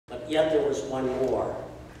yet there was one more,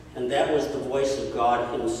 and that was the voice of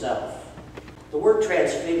God himself. The word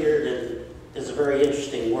transfigured is a very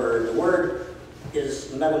interesting word. The word is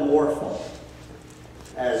metamorpho.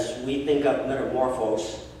 As we think of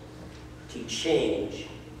metamorphos, to change,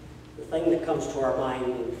 the thing that comes to our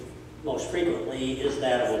mind most frequently is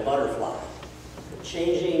that of a butterfly.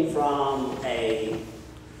 Changing from a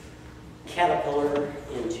caterpillar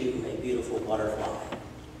into a beautiful butterfly.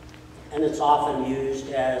 And it's often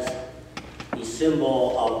used as the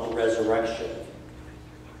symbol of the resurrection.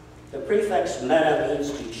 The prefix meta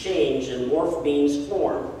means to change, and morph means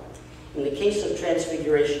form. In the case of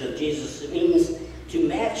transfiguration of Jesus, it means to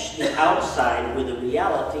match the outside with the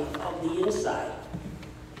reality of the inside.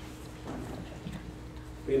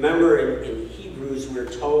 Remember, in Hebrews, we're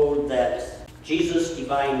told that Jesus'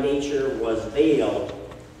 divine nature was veiled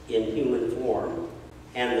in human form,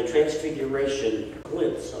 and the transfiguration, a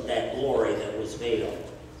glimpse of that glory that was veiled,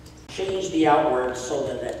 changed the outward so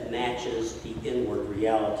that it matches the inward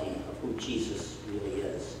reality of who Jesus really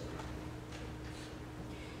is.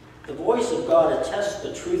 The voice of God attests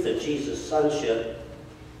the truth of Jesus' sonship,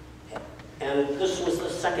 and this was the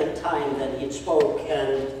second time that he spoke,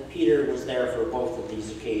 and Peter was there for both of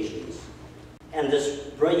these occasions. And this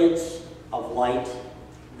brilliance of light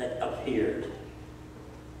that appeared,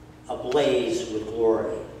 ablaze with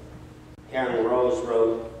glory. Aaron Rose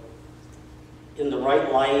wrote, "In the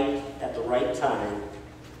right light, at the right time,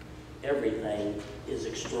 everything is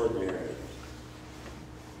extraordinary."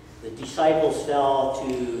 The disciples fell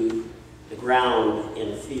to the ground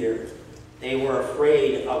in fear. They were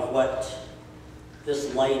afraid of what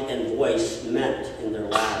this light and voice meant in their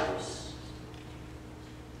lives.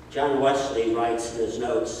 John Wesley writes in his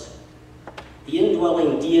notes, "The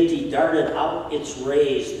indwelling deity darted out its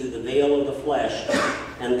rays through the veil of the flesh,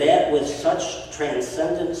 and that with such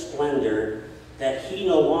transcendent splendor that he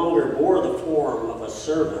no longer bore the form of a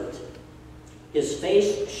servant. His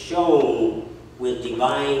face shone with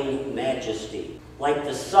divine majesty, like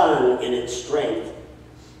the sun in its strength,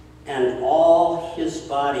 and all his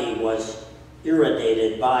body was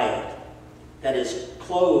irradiated by it, that his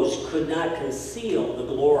clothes could not conceal the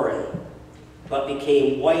glory, but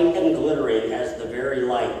became white and glittering as the very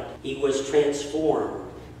light. He was transformed,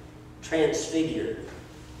 transfigured,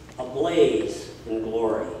 ablaze in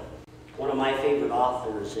glory." One of my favorite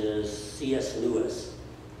authors is C.S. Lewis.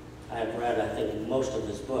 I've read, I think, most of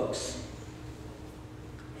his books.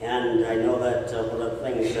 And I know that one of the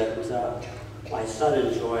things that my son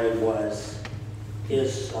enjoyed was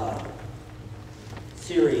his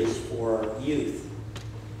series for youth.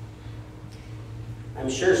 I'm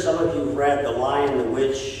sure some of you have read The Lion, the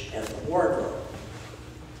Witch, and the Wardrobe.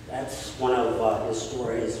 That's one of his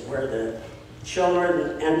stories where the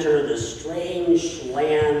children enter the strange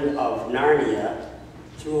land of Narnia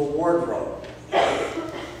through a wardrobe.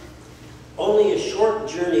 Only a short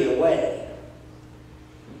journey away,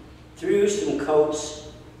 through some coats,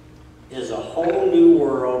 is a whole new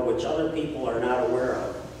world which other people are not aware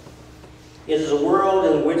of. It is a world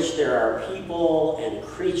in which there are people and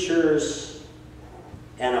creatures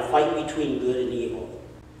and a fight between good and evil.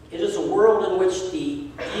 It is a world in which the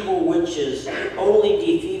evil witch is only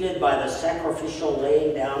defeated by the sacrificial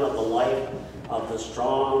laying down of the life of the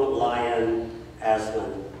strong lion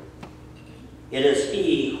Aslan. It is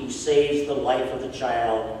he who saves the life of the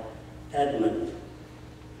child Edmund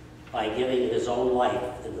by giving his own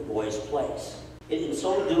life in the boy's place. In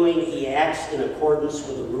so doing, he acts in accordance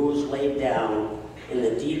with the rules laid down in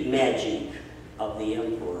the deep magic of the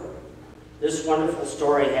emperor. This wonderful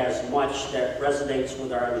story has much that resonates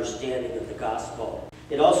with our understanding of the gospel.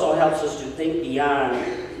 It also helps us to think beyond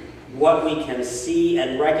what we can see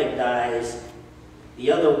and recognize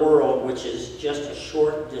the other world, which is just a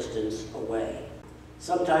short distance away.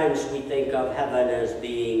 Sometimes we think of heaven as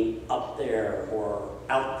being up there or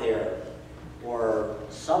out there or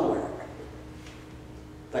somewhere.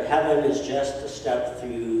 But heaven is just a step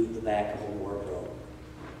through the back of a wardrobe.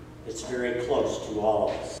 It's very close to all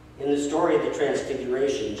of us. In the story of the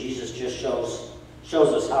Transfiguration, Jesus just shows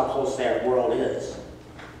us how close that world is.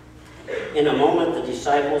 In a moment, the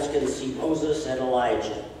disciples can see Moses and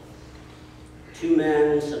Elijah, two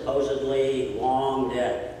men supposedly long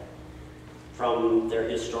dead from their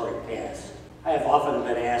historic past. I have often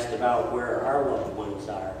been asked about where our loved ones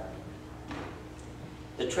are.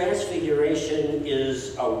 The Transfiguration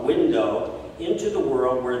is a window into the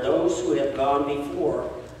world where those who have gone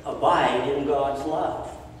before abide in God's love.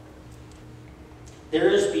 There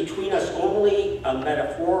is between us only a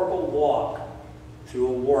metaphorical walk through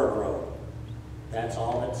a wardrobe. That's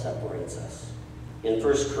all that separates us. In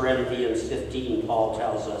 1 Corinthians 15, Paul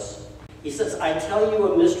tells us, He says, I tell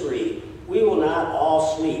you a mystery. We will not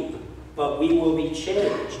all sleep, but we will be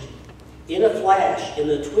changed. In a flash, in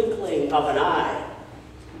the twinkling of an eye,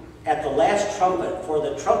 at the last trumpet, for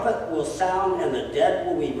the trumpet will sound and the dead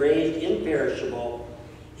will be raised imperishable,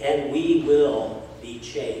 and we will be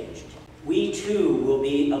changed. We too will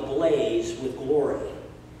be ablaze with glory.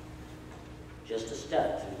 Just a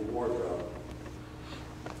step through the wardrobe.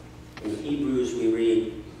 In Hebrews we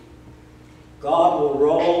read, God will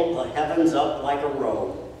roll the heavens up like a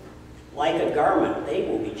robe. Like a garment they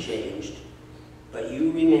will be changed, but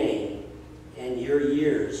you remain, and your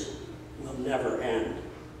years will never end.